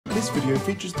This video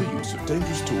features the use of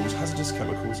dangerous tools, hazardous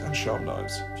chemicals and sharp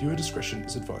knives. Viewer discretion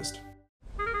is advised.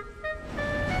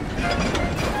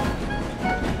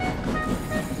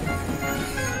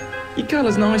 Your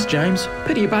colour's nice, James.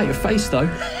 Pity about your face, though.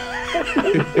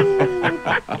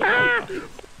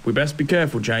 We best be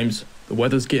careful, James. The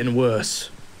weather's getting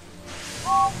worse.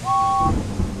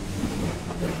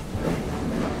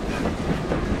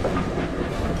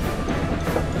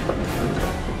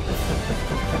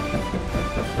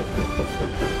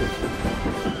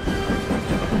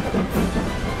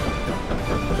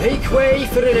 Make way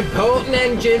for an important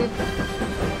engine.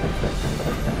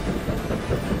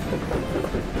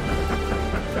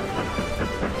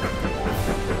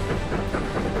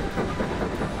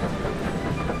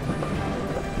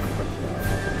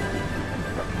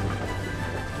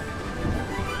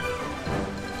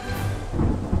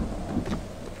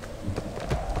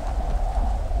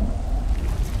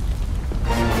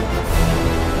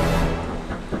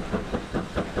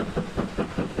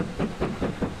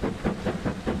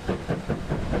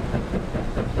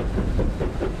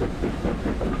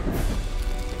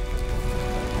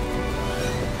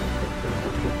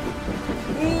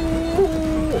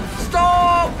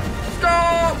 Stop!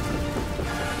 Stop!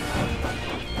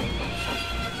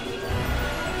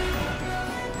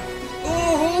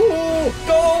 Ooh,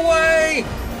 go away!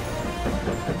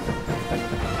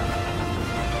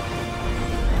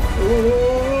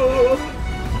 Ooh.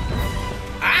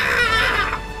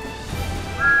 Ah!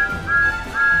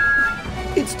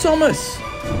 It's Thomas!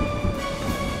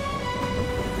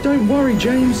 Don't worry,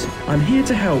 James. I'm here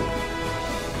to help.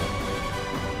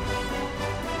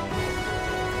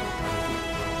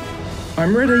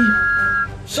 I'm ready.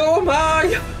 So am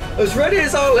I! As ready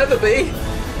as I'll ever be!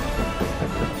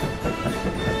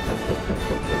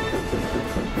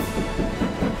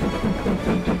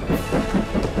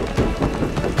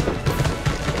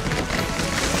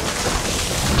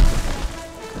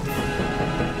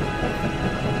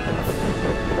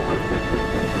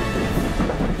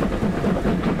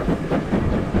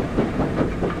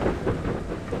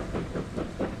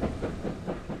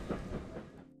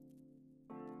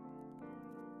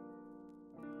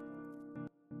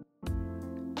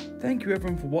 Thank you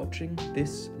everyone for watching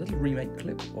this little remake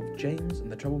clip of James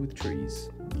and the Trouble with Trees.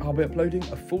 I'll be uploading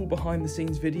a full behind the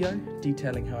scenes video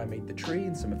detailing how I made the tree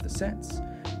and some of the sets,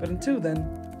 but until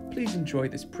then, please enjoy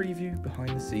this preview behind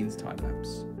the scenes time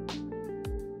lapse.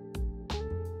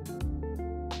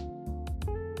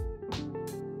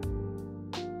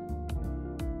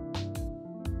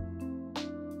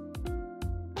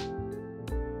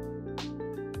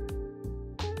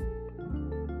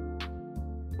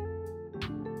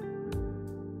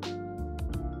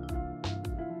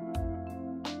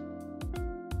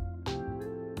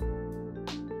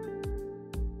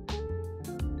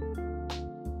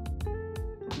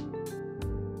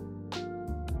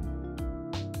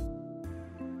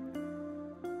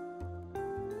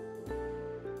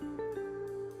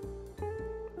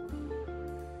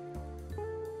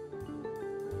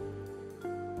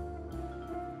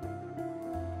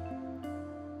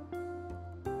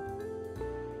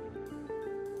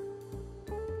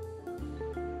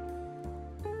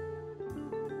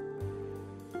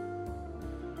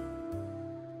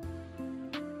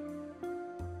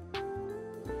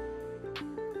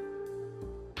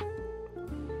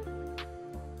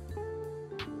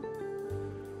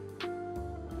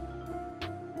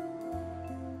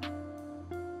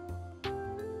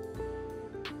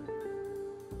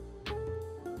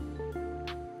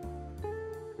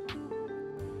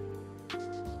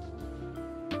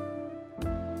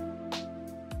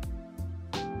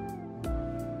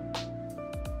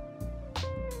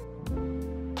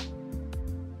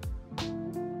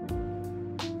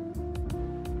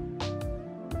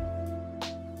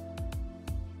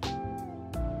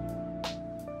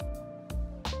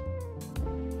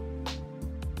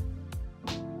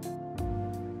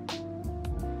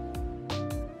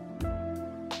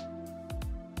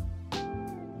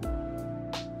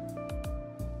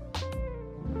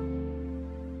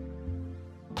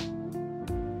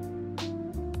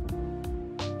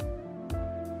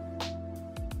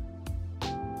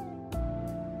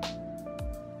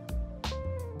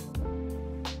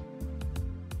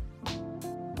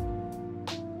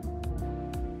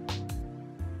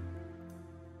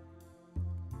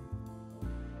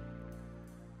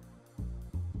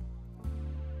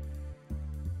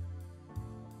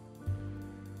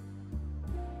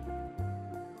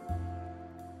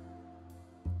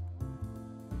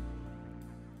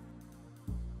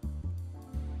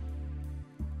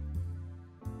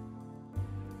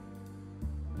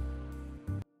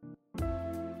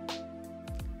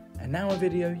 and now a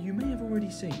video you may have already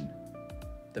seen,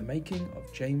 the making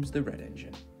of James the Red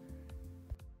Engine.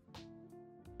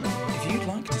 If you'd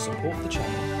like to support the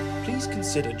channel, please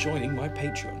consider joining my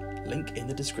Patreon, link in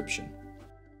the description.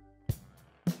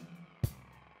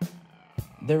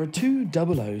 There are two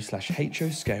 00/HO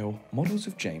scale models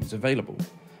of James available,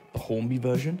 the Hornby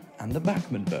version and the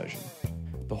Bachmann version.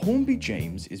 The Hornby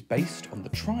James is based on the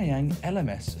Triang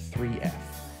LMS 3F,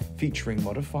 featuring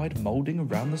modified moulding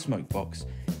around the smokebox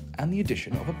and the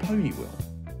addition of a pony wheel.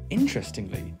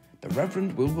 Interestingly, the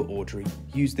Reverend Wilbur Awdry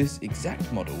used this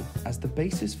exact model as the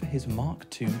basis for his Mark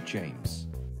II James.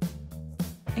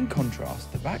 In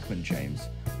contrast, the Bachmann James,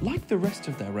 like the rest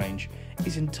of their range,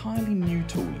 is entirely new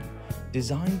tooling,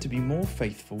 designed to be more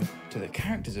faithful to the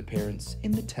character's appearance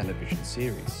in the television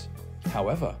series.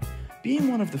 However,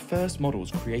 being one of the first models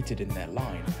created in their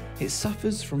line, it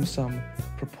suffers from some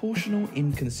proportional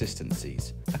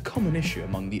inconsistencies, a common issue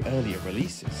among the earlier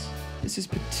releases. This is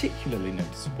particularly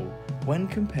noticeable when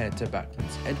compared to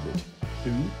Bachmann's Edward,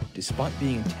 who, despite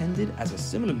being intended as a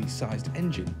similarly sized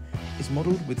engine, is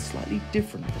modelled with slightly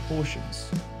different proportions.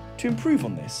 To improve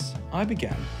on this, I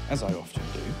began, as I often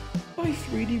do, by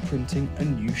 3D printing a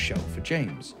new shell for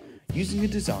James, using a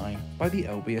design by the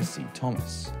LBSC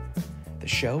Thomas. The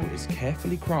shell is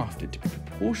carefully crafted to be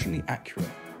proportionally accurate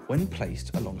when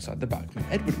placed alongside the Bachmann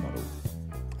Edward model.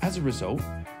 As a result,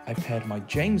 I paired my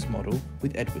James model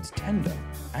with Edward's tender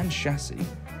and chassis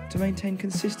to maintain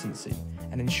consistency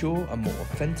and ensure a more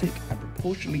authentic and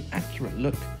proportionally accurate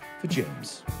look for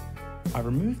James. I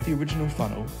removed the original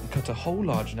funnel and cut a hole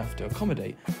large enough to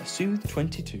accommodate a Soothe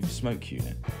 22 smoke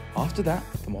unit. After that,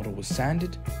 the model was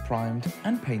sanded, primed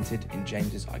and painted in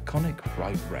James's iconic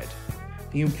bright red.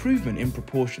 The improvement in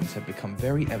proportions had become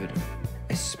very evident,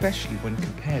 especially when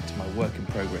compared to my work in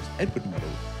progress Edward model,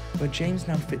 where James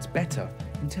now fits better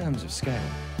in terms of scale.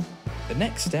 The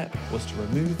next step was to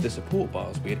remove the support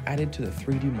bars we had added to the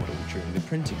 3D model during the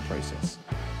printing process.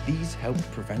 These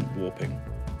helped prevent warping.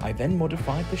 I then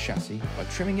modified the chassis by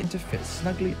trimming it to fit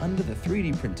snugly under the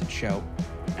 3D printed shell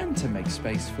and to make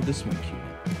space for the smoke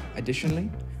unit. Additionally,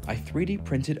 I 3D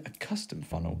printed a custom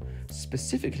funnel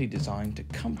specifically designed to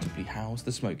comfortably house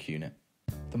the smoke unit.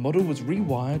 The model was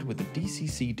rewired with a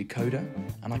DCC decoder,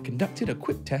 and I conducted a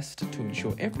quick test to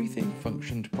ensure everything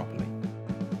functioned properly.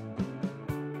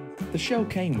 The shell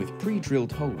came with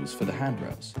pre-drilled holes for the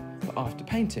handrails, but after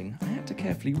painting I had to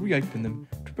carefully reopen them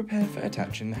to prepare for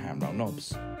attaching the handrail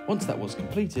knobs. Once that was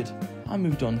completed, I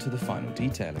moved on to the final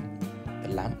detailing. The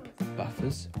lamp,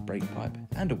 buffers, brake pipe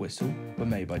and a whistle were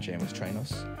made by James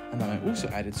Tranos, and then I also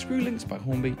added screw links by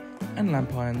Hornby and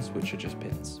lamp irons, which are just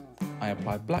pins. I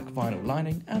applied black vinyl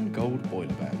lining and gold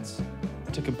boiler bands.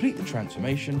 To complete the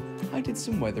transformation, I did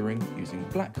some weathering using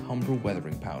black Humbrol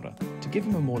weathering powder to give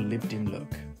him a more lived-in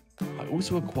look. I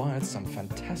also acquired some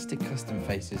fantastic custom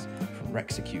faces from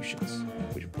Rexecutions,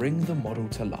 which bring the model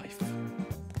to life.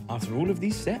 After all of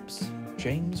these steps,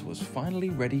 James was finally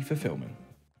ready for filming.